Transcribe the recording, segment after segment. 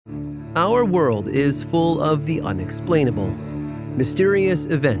Our world is full of the unexplainable. Mysterious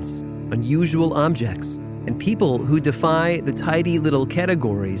events, unusual objects, and people who defy the tidy little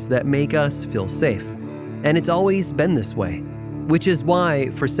categories that make us feel safe. And it's always been this way, which is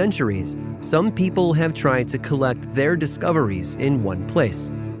why, for centuries, some people have tried to collect their discoveries in one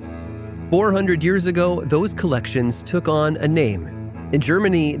place. 400 years ago, those collections took on a name. In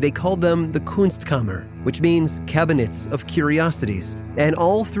Germany, they called them the Kunstkammer, which means cabinets of curiosities. And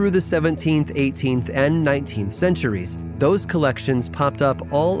all through the 17th, 18th, and 19th centuries, those collections popped up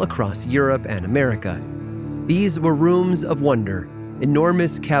all across Europe and America. These were rooms of wonder,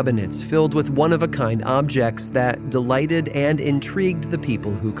 enormous cabinets filled with one-of-a-kind objects that delighted and intrigued the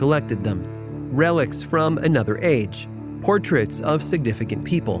people who collected them. Relics from another age, portraits of significant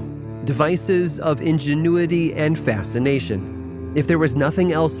people, devices of ingenuity and fascination. If there was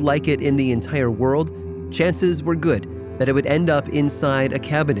nothing else like it in the entire world, chances were good that it would end up inside a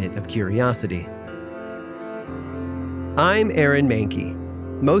cabinet of curiosity. I'm Aaron Mahnke.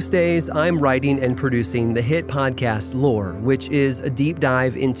 Most days, I'm writing and producing the hit podcast Lore, which is a deep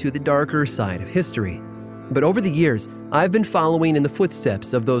dive into the darker side of history. But over the years, I've been following in the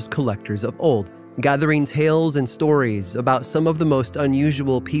footsteps of those collectors of old, gathering tales and stories about some of the most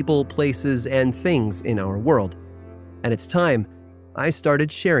unusual people, places, and things in our world. And it's time I started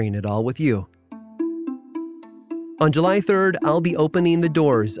sharing it all with you. On July 3rd, I'll be opening the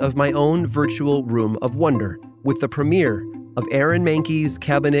doors of my own virtual room of wonder with the premiere of Aaron Mahnke's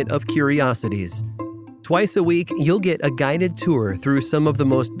Cabinet of Curiosities. Twice a week, you'll get a guided tour through some of the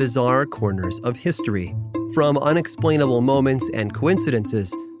most bizarre corners of history, from unexplainable moments and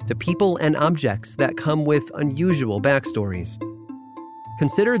coincidences to people and objects that come with unusual backstories.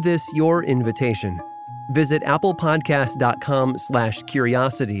 Consider this your invitation. Visit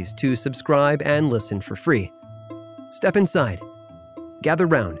applepodcast.com/curiosities to subscribe and listen for free. Step inside. Gather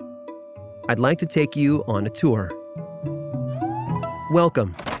round. I'd like to take you on a tour.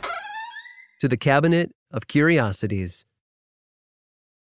 Welcome to the Cabinet of Curiosities.